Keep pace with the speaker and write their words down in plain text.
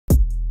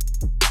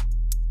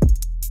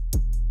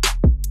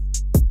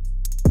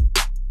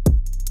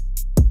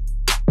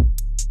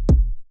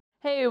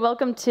Hey,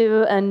 welcome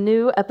to a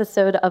new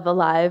episode of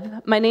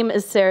Alive. My name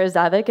is Sara,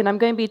 and I'm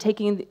going to be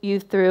taking you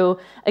through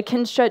a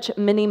Kinstretch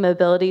mini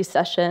mobility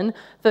session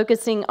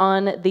focusing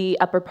on the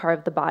upper part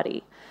of the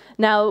body.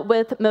 Now,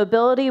 with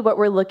mobility, what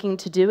we're looking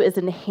to do is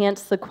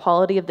enhance the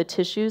quality of the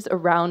tissues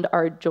around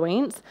our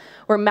joints.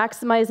 We're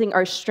maximizing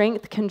our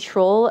strength,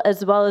 control,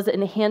 as well as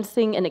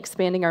enhancing and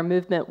expanding our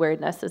movement where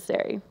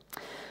necessary.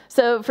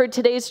 So for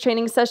today's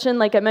training session,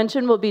 like I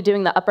mentioned, we'll be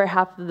doing the upper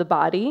half of the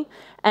body,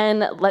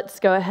 and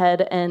let's go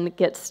ahead and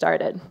get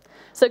started.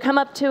 So come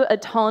up to a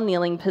tall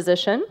kneeling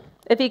position.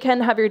 If you can,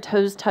 have your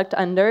toes tucked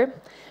under.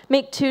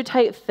 Make two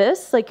tight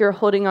fists like you're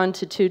holding on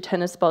to two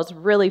tennis balls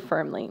really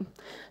firmly.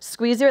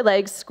 Squeeze your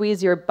legs,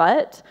 squeeze your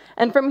butt,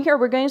 and from here,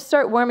 we're going to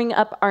start warming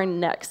up our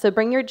neck. So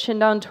bring your chin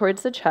down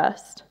towards the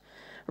chest,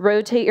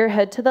 rotate your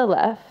head to the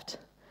left,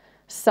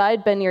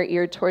 side bend your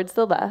ear towards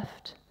the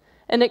left,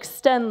 and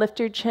extend, lift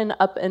your chin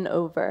up and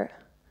over.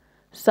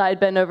 Side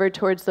bend over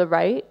towards the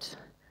right,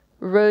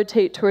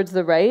 rotate towards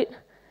the right,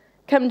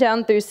 come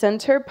down through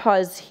center,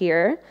 pause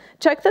here.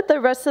 Check that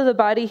the rest of the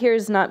body here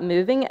is not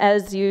moving.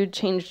 As you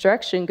change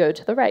direction, go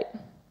to the right.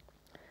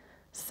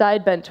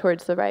 Side bend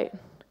towards the right.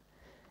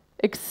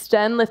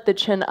 Extend, lift the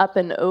chin up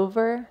and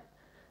over.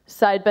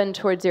 Side bend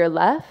towards your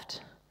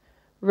left,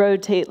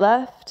 rotate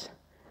left,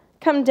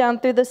 come down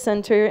through the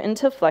center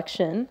into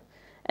flexion,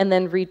 and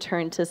then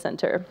return to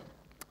center.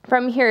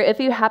 From here, if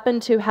you happen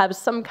to have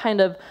some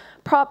kind of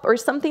prop or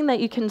something that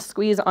you can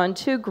squeeze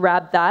onto,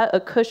 grab that, a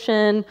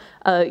cushion,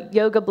 a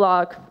yoga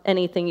block,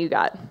 anything you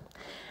got.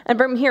 And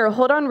from here,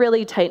 hold on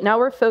really tight. Now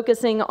we're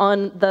focusing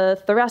on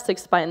the thoracic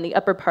spine, the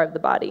upper part of the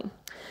body.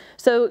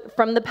 So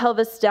from the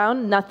pelvis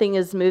down, nothing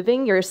is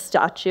moving, you're a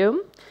statue.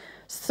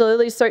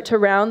 Slowly start to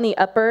round the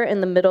upper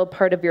and the middle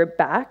part of your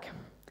back.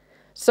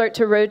 Start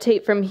to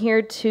rotate from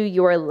here to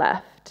your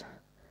left.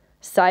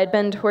 Side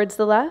bend towards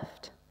the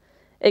left.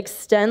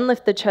 Extend,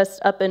 lift the chest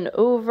up and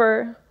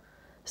over,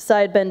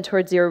 side bend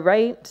towards your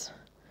right,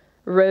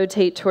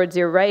 rotate towards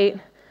your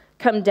right,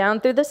 come down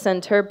through the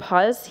center,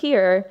 pause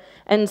here,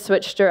 and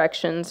switch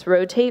directions.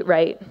 Rotate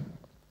right,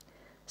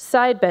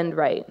 side bend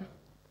right,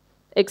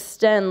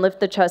 extend, lift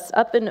the chest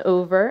up and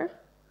over,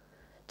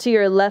 to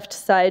your left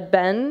side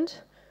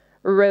bend,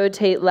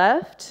 rotate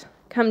left,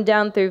 come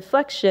down through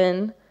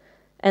flexion,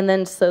 and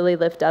then slowly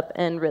lift up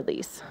and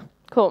release.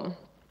 Cool.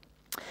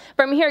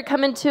 From here,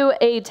 come into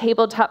a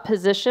tabletop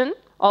position,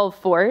 all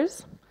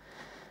fours.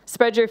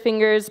 Spread your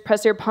fingers,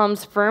 press your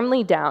palms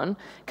firmly down.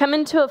 Come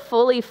into a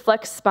fully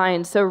flexed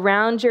spine, so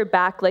round your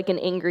back like an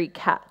angry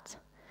cat.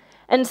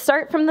 And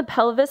start from the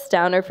pelvis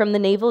down, or from the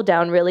navel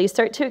down, really.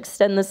 Start to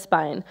extend the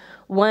spine,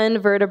 one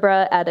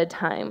vertebra at a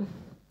time.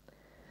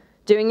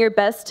 Doing your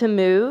best to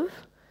move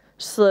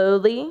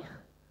slowly,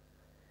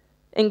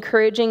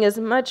 encouraging as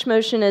much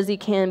motion as you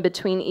can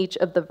between each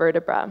of the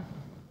vertebrae.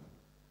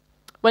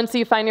 Once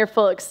you find your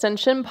full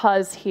extension,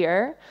 pause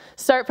here.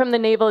 Start from the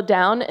navel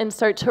down and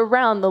start to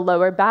round the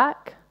lower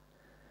back,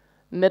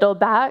 middle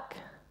back,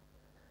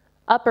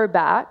 upper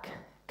back.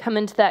 Come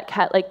into that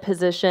cat-like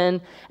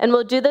position. And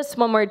we'll do this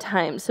one more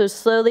time. So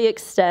slowly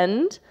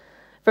extend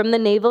from the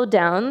navel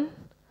down,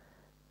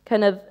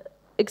 kind of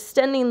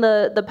extending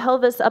the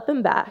pelvis up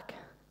and back.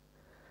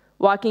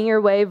 Walking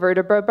your way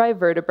vertebra by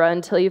vertebra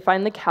until you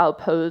find the cow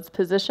pose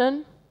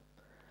position.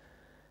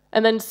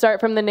 And then start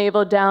from the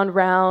navel down,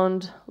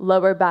 round,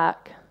 lower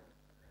back,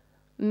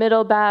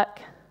 middle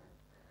back,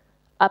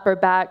 upper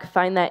back,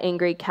 find that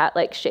angry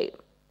cat-like shape.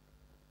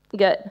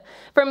 Good.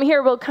 From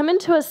here, we'll come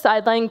into a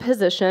side-lying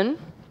position.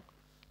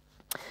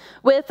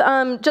 With,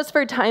 just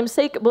for time's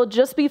sake, we'll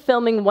just be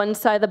filming one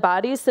side of the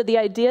body, so the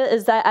idea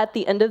is that at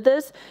the end of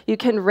this, you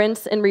can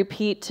rinse and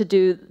repeat to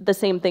do the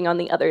same thing on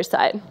the other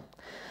side.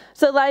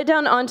 So lie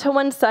down onto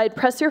one side,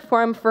 press your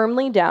forearm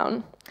firmly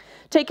down.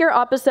 Take your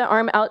opposite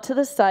arm out to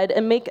the side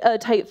and make a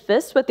tight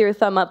fist with your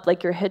thumb up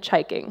like you're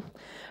hitchhiking.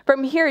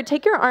 From here,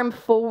 take your arm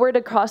forward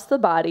across the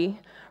body,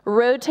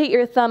 rotate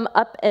your thumb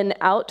up and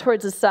out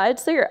towards the side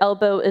so your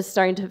elbow is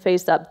starting to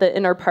face up, the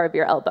inner part of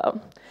your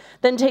elbow.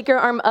 Then take your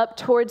arm up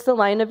towards the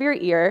line of your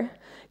ear.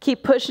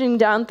 Keep pushing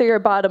down through your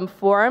bottom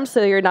forearm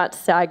so you're not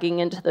sagging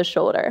into the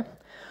shoulder.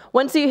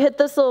 Once you hit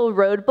this little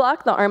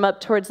roadblock, the arm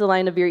up towards the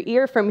line of your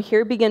ear, from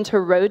here begin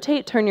to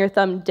rotate, turn your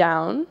thumb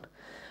down.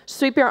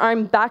 Sweep your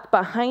arm back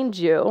behind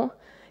you.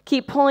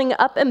 Keep pulling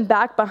up and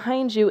back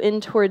behind you in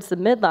towards the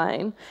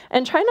midline.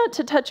 And try not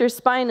to touch your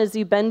spine as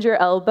you bend your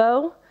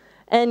elbow,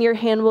 and your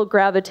hand will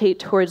gravitate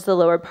towards the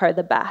lower part of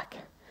the back.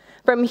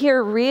 From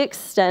here,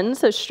 re-extend,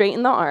 so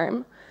straighten the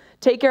arm.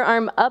 Take your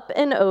arm up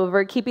and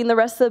over, keeping the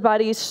rest of the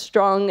body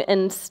strong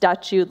and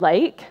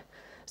statue-like,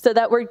 so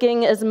that we're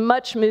getting as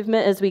much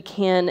movement as we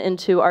can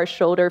into our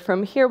shoulder.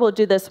 From here, we'll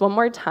do this one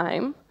more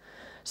time.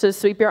 So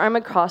sweep your arm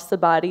across the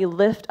body,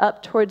 lift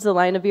up towards the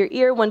line of your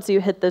ear. Once you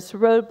hit this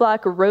roadblock,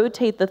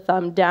 rotate the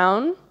thumb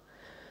down.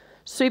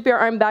 Sweep your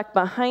arm back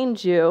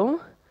behind you.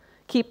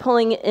 Keep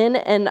pulling in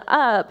and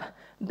up,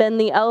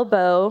 bend the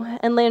elbow,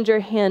 and land your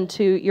hand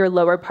to your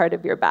lower part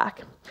of your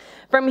back.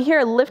 From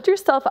here, lift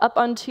yourself up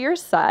onto your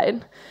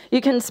side. You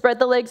can spread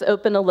the legs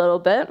open a little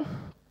bit.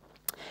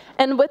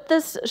 And with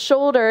this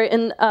shoulder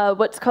in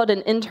what's called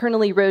an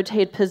internally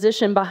rotated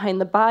position behind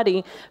the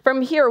body,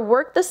 from here,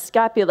 work the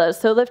scapula.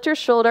 So lift your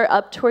shoulder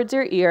up towards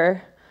your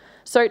ear.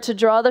 Start to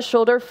draw the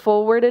shoulder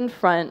forward in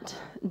front,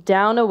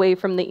 down away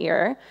from the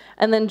ear,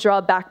 and then draw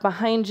back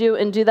behind you,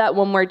 and do that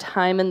one more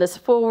time in this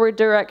forward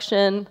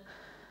direction,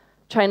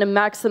 trying to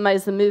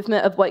maximize the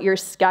movement of what your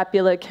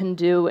scapula can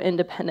do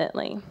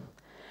independently.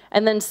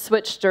 And then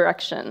switch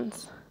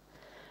directions.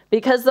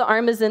 Because the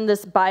arm is in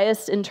this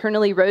biased,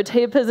 internally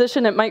rotated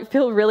position, it might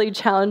feel really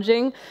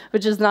challenging,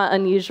 which is not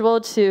unusual,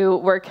 to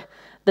work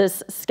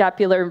this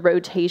scapular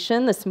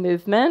rotation, this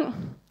movement.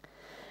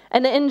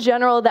 And in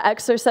general, the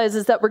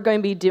exercises that we're going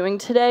to be doing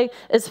today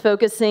is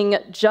focusing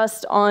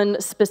just on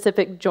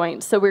specific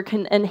joints. So we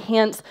can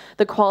enhance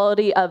the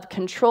quality of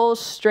control,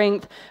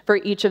 strength for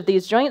each of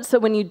these joints. So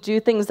when you do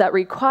things that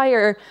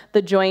require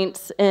the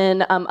joints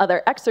in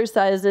other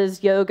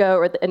exercises, yoga,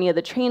 or any of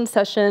the train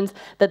sessions,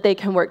 that they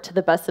can work to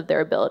the best of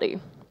their ability.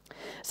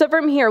 So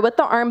from here, with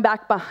the arm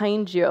back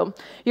behind you,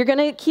 you're going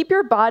to keep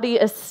your body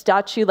a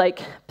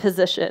statue-like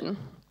position.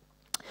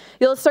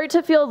 You'll start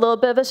to feel a little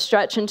bit of a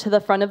stretch into the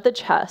front of the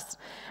chest.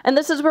 And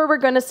this is where we're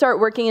going to start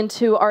working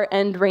into our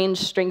end range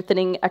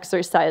strengthening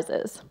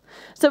exercises.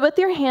 So with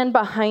your hand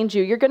behind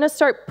you, you're going to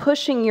start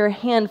pushing your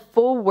hand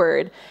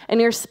forward, and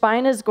your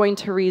spine is going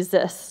to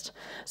resist.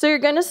 So you're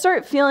going to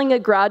start feeling a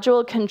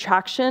gradual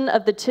contraction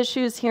of the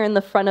tissues here in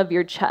the front of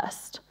your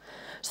chest.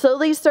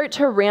 Slowly start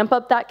to ramp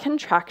up that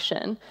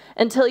contraction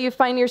until you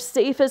find your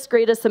safest,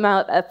 greatest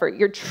amount of effort.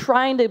 You're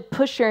trying to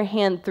push your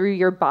hand through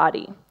your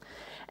body.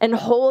 And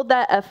hold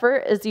that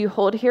effort as you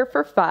hold here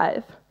for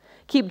 5.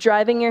 Keep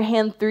driving your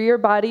hand through your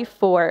body,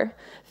 4.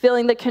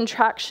 Feeling the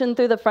contraction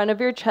through the front of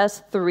your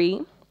chest,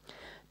 3,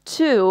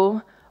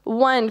 2,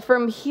 1.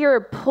 From here,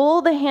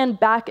 pull the hand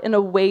back and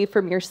away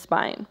from your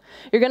spine.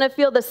 You're going to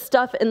feel the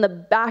stuff in the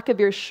back of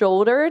your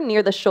shoulder,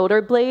 near the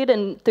shoulder blade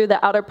and through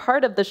the outer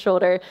part of the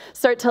shoulder,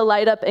 start to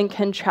light up and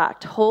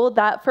contract. Hold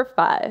that for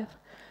 5,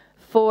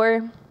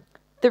 4,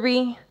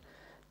 3,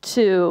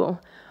 2,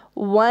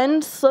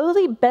 1,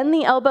 slowly bend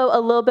the elbow a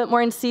little bit more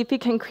and see if you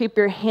can creep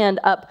your hand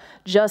up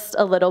just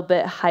a little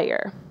bit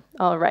higher.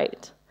 All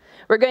right.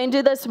 We're going to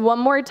do this one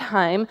more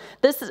time.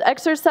 This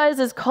exercise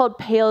is called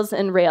pails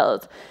and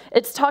rails.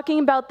 It's talking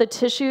about the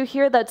tissue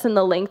here that's in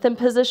the lengthened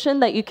position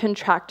that you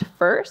contract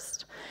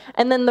first.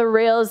 And then the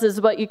rails is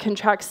what you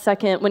contract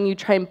second when you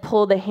try and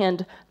pull the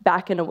hand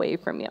back and away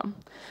from you.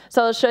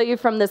 So I'll show you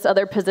from this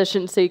other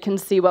position so you can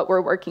see what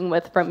we're working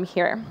with from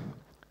here.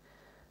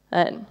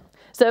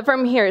 So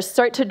from here,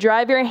 start to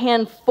drive your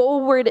hand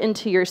forward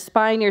into your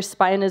spine. Your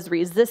spine is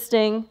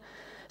resisting.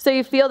 So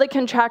you feel the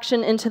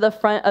contraction into the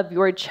front of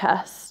your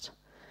chest.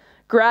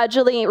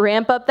 Gradually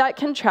ramp up that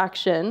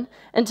contraction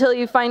until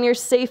you find your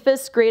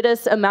safest,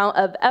 greatest amount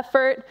of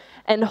effort,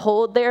 and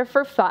hold there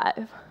for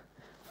 5,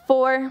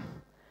 4,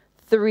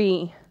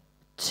 3,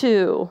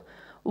 2,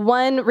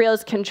 1.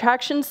 Rails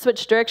contraction,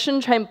 switch direction.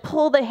 Try and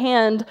pull the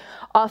hand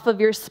off of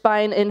your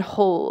spine and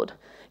hold.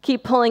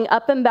 Keep pulling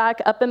up and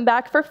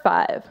back for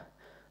 5,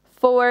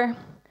 4,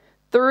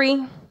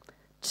 3,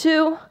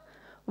 2,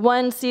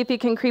 1. See if you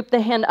can creep the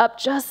hand up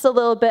just a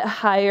little bit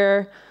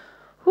higher.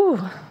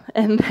 Whew.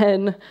 And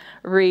then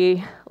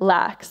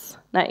relax.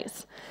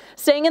 Nice.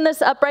 Staying in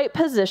this upright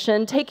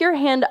position, take your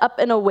hand up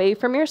and away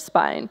from your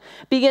spine.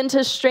 Begin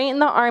to straighten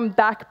the arm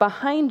back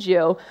behind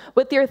you.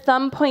 With your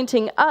thumb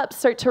pointing up,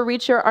 start to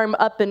reach your arm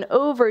up and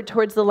over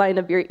towards the line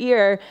of your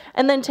ear,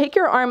 and then take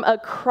your arm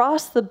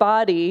across the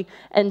body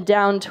and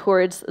down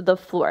towards the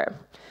floor.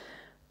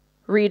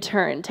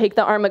 Return. Take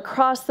the arm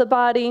across the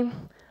body.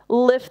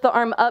 Lift the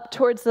arm up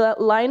towards the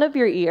line of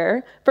your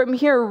ear. From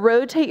here,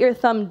 rotate your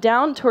thumb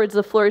down towards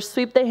the floor.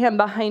 Sweep the hand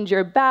behind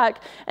your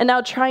back. And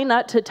now try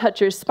not to touch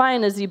your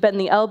spine as you bend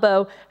the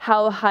elbow.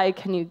 How high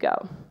can you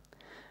go?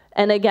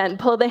 And again,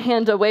 pull the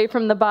hand away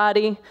from the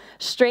body.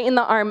 Straighten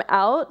the arm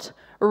out.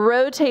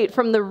 Rotate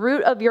from the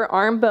root of your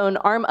arm bone,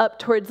 arm up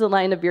towards the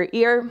line of your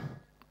ear.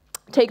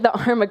 Take the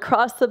arm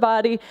across the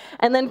body.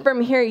 And then from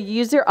here,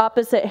 use your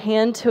opposite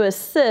hand to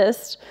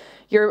assist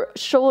your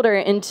shoulder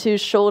into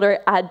shoulder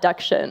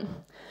adduction.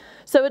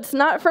 So it's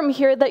not from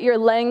here that you're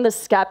letting the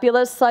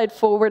scapula slide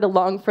forward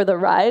along for the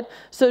ride.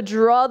 So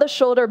draw the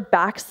shoulder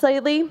back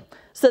slightly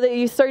so that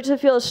you start to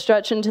feel a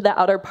stretch into the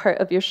outer part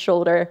of your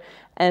shoulder,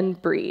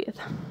 and breathe.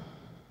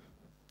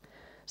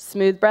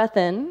 Smooth breath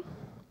in,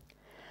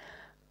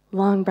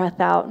 long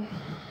breath out.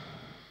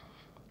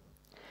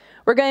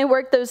 We're going to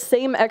work those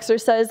same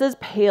exercises,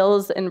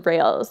 pails and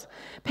rails.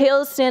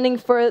 Pails standing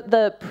for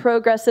the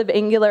progressive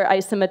angular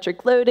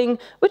isometric loading,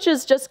 which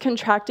is just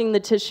contracting the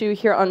tissue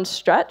here on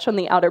stretch on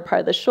the outer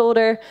part of the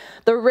shoulder.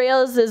 The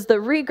rails is the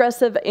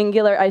regressive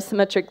angular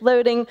isometric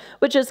loading,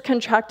 which is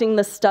contracting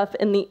the stuff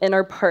in the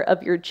inner part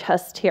of your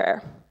chest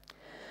here.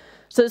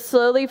 So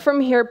slowly from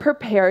here,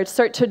 prepare.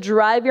 Start to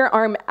drive your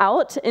arm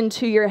out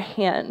into your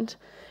hand.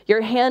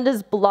 Your hand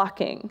is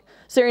blocking.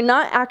 So you're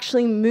not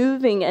actually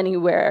moving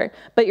anywhere,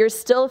 but you're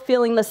still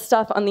feeling the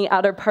stuff on the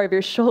outer part of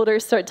your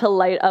shoulders start to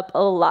light up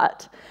a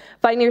lot.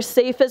 Find your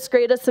safest,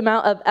 greatest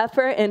amount of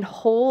effort and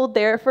hold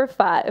there for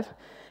 5.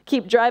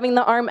 Keep driving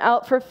the arm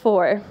out for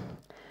 4,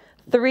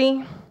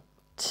 3,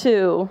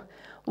 2,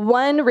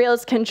 1.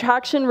 Rails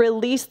contraction,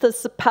 release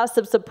the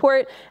passive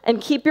support, and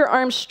keep your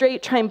arms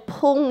straight. Try and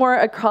pull more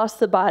across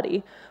the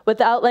body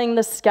without letting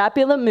the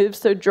scapula move.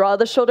 So draw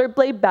the shoulder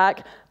blade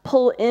back,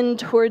 pull in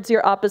towards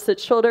your opposite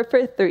shoulder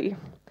for 3,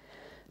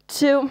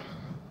 2,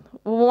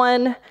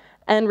 1,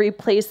 and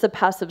replace the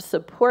passive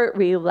support.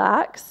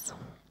 Relax.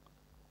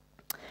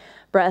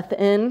 Breath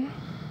in,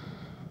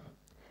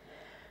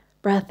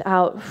 breath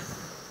out.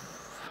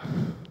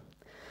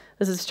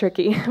 This is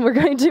tricky. We're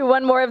going to do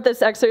one more of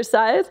this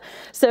exercise.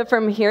 So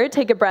from here,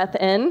 take a breath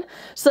in.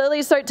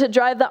 Slowly start to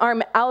drive the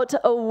arm out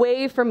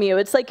away from you.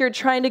 It's like you're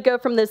trying to go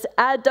from this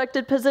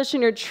adducted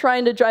position. You're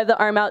trying to drive the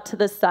arm out to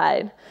the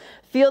side.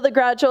 Feel the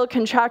gradual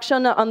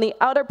contraction on the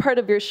outer part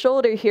of your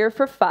shoulder here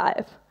for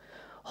 5.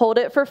 Hold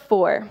it for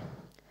 4,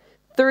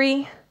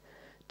 3,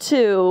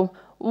 2,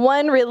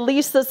 1.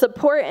 Release the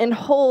support and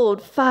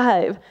hold.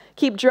 5.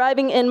 Keep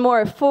driving in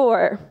more.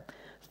 4,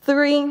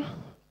 3,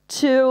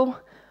 2,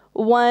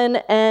 1,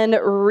 and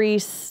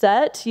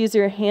reset. Use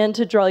your hand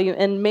to draw you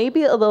in,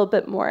 maybe a little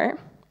bit more.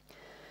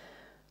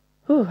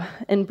 Ooh,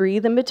 and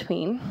breathe in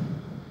between.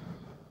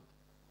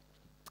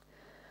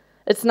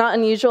 It's not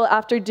unusual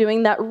after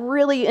doing that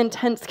really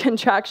intense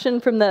contraction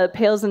from the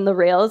pails and the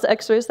rails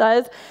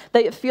exercise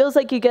that it feels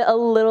like you get a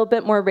little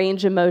bit more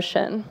range of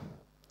motion.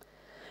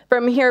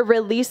 From here,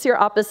 release your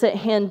opposite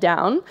hand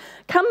down.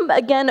 Come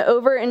again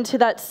over into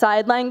that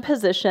sideline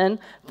position.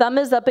 Thumb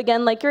is up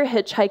again like you're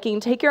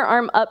hitchhiking. Take your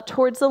arm up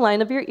towards the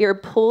line of your ear.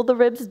 Pull the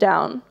ribs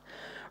down.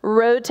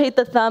 Rotate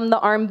the thumb, the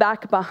arm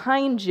back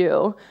behind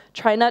you.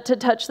 Try not to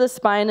touch the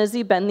spine as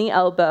you bend the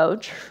elbow.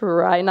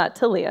 Try not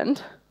to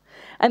land.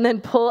 And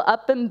then pull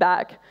up and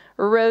back.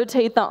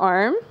 Rotate the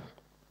arm.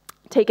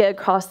 Take it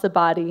across the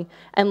body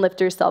and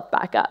lift yourself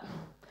back up.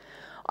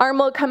 Arm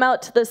will come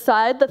out to the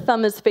side. The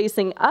thumb is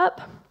facing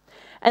up.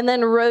 And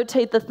then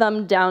rotate the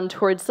thumb down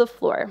towards the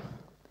floor.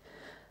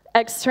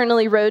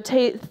 Externally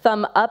rotate,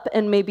 thumb up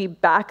and maybe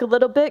back a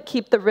little bit.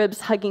 Keep the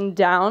ribs hugging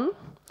down.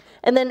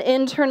 And then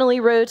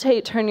internally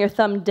rotate, turn your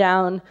thumb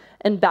down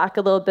and back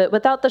a little bit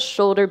without the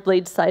shoulder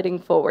blade sliding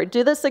forward.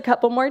 Do this a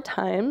couple more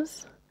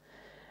times.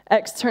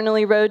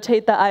 Externally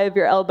rotate the eye of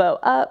your elbow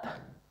up.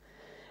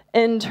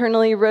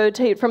 Internally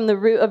rotate from the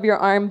root of your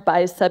arm,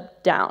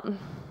 bicep down.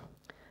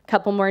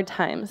 Couple more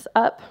times.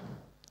 Up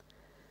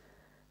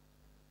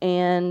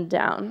and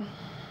down.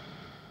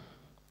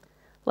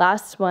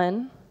 Last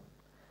one.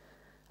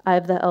 Eye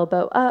of the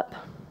elbow up.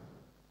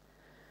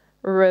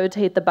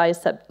 Rotate the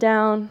bicep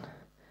down.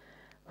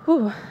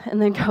 Whew,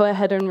 and then go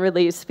ahead and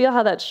release. Feel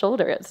how that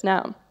shoulder is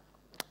now.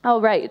 All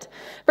right.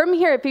 From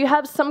here, if you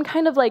have some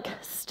kind of like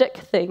stick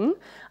thing,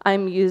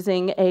 I'm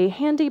using a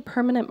handy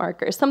permanent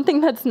marker,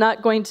 something that's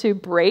not going to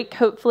break,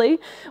 hopefully,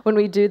 when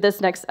we do this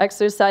next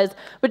exercise,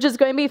 which is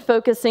going to be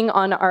focusing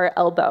on our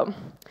elbow.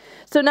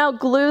 So now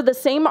glue the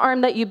same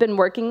arm that you've been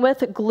working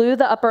with, glue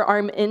the upper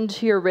arm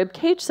into your rib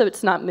cage so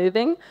it's not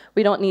moving.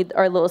 We don't need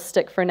our little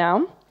stick for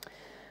now.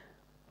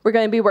 We're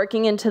going to be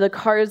working into the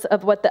cards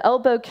of what the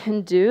elbow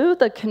can do,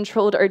 the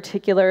controlled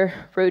articular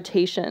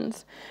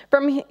rotations.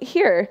 From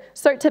here,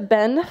 start to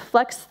bend,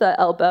 flex the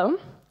elbow,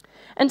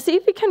 and see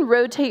if you can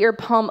rotate your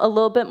palm a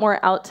little bit more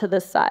out to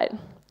the side.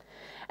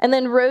 And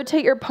then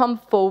rotate your palm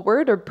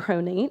forward or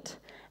pronate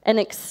and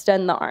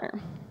extend the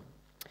arm.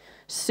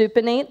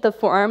 Supinate the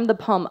forearm, the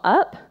palm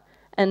up,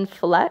 and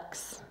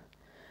flex.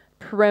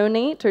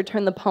 Pronate, or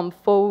turn the palm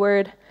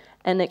forward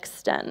and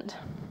extend.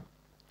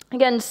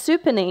 Again,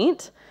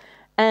 supinate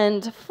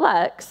and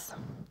flex,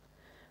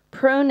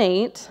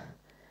 pronate,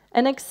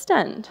 and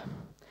extend.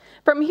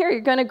 From here,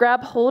 you're going to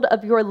grab hold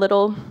of your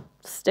little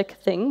stick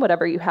thing,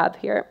 whatever you have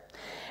here,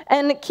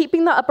 and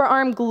keeping the upper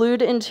arm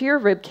glued into your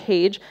rib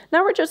cage,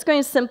 now we're just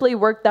going to simply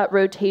work that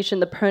rotation,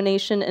 the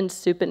pronation and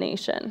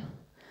supination.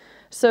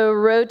 So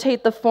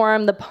rotate the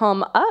forearm, the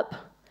palm up,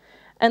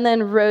 and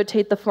then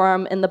rotate the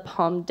forearm and the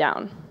palm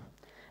down.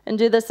 And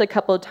do this a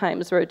couple of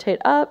times. Rotate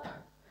up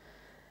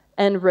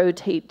and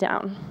rotate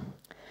down.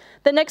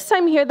 The next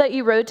time here that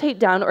you rotate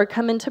down or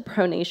come into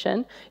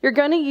pronation, you're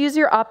going to use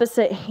your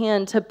opposite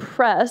hand to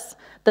press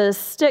the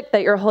stick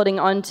that you're holding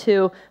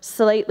onto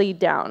slightly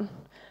down.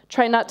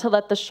 Try not to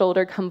let the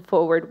shoulder come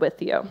forward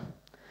with you.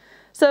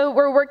 So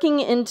we're working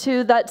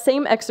into that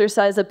same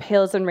exercise of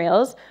pails and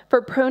rails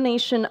for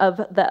pronation of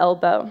the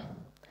elbow.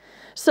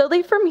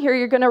 Slowly from here,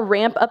 you're going to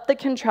ramp up the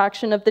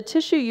contraction of the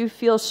tissue you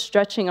feel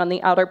stretching on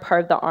the outer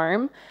part of the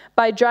arm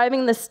by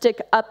driving the stick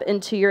up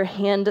into your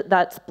hand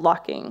that's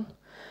blocking.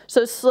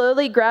 So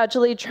slowly,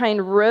 gradually try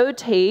and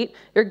rotate.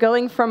 You're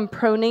going from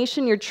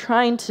pronation, you're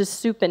trying to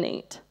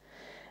supinate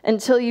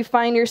until you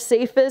find your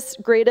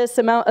safest, greatest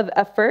amount of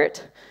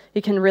effort.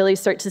 You can really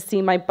start to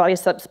see my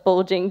biceps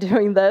bulging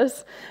doing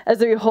this. As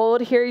we hold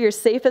here, your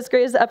safest,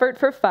 greatest effort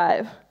for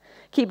 5.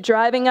 Keep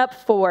driving up.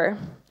 4,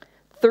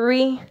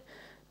 3,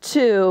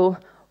 2,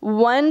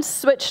 1.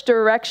 Switch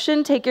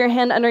direction. Take your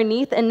hand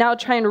underneath and now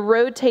try and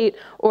rotate,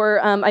 or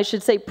I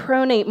should say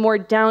pronate more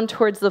down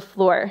towards the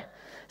floor.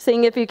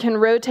 Seeing if you can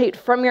rotate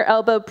from your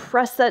elbow,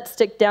 press that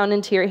stick down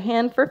into your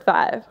hand for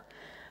 5,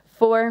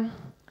 4,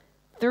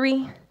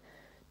 3,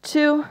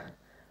 2,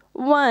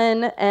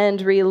 1,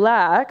 and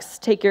relax.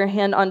 Take your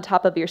hand on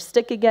top of your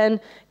stick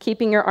again,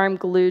 keeping your arm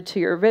glued to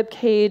your rib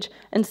cage,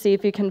 and see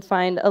if you can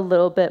find a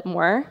little bit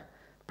more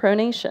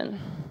pronation.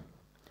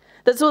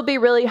 This will be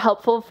really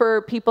helpful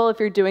for people if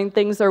you're doing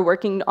things or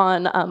working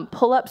on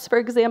pull-ups, for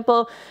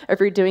example, or if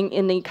you're doing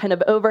any kind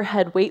of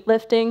overhead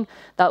weightlifting.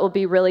 That will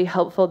be really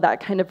helpful.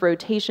 That kind of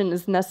rotation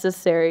is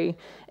necessary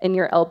in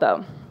your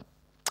elbow.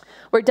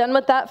 We're done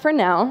with that for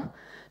now.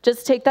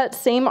 Just take that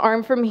same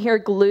arm from here,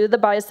 glue the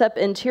bicep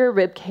into your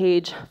rib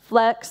cage,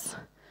 flex,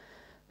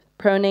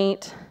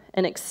 pronate,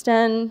 and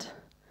extend,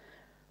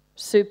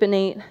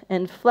 supinate,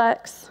 and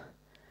flex,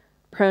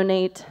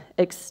 pronate,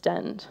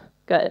 extend.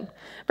 Good.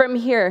 From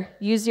here,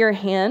 use your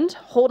hand,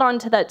 hold on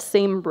to that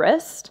same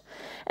wrist,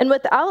 and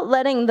without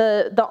letting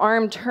the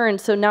arm turn,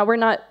 so now we're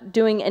not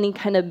doing any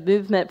kind of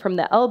movement from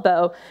the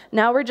elbow,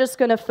 now we're just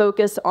going to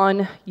focus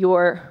on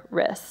your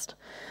wrist.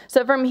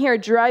 So from here,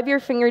 drive your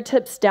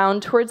fingertips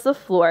down towards the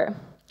floor,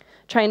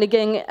 trying to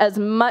get as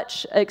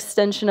much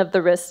extension of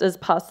the wrist as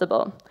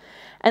possible.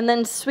 And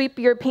then sweep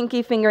your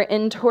pinky finger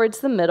in towards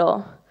the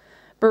middle.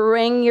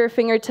 Bring your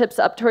fingertips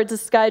up towards the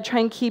sky. Try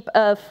and keep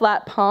a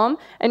flat palm.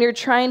 And you're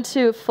trying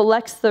to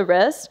flex the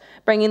wrist,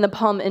 bringing the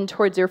palm in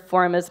towards your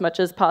forearm as much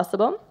as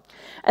possible.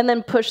 And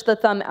then push the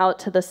thumb out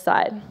to the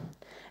side.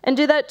 And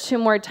do that 2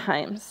 more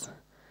times.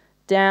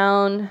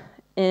 Down,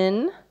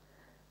 in,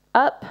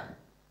 up,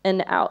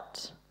 and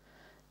out.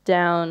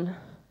 Down,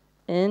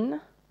 in,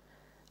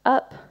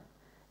 up,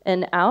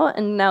 and out,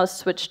 and now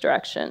switch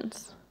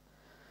directions.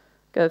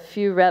 Go a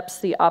few reps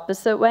the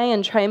opposite way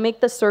and try and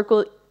make the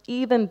circle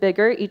even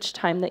bigger each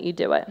time that you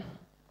do it.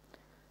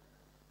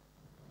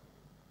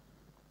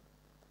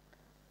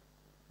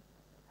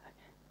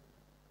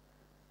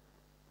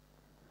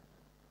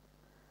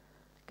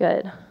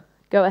 Good.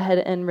 Go ahead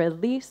and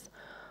release.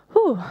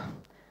 Whew.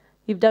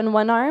 You've done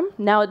one arm.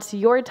 Now it's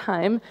your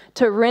time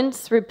to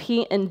rinse,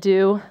 repeat, and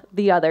do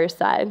the other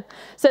side.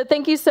 So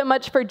thank you so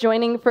much for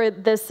joining for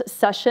this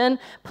session.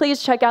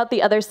 Please check out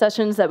the other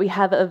sessions that we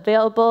have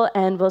available,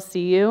 and we'll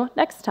see you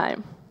next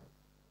time.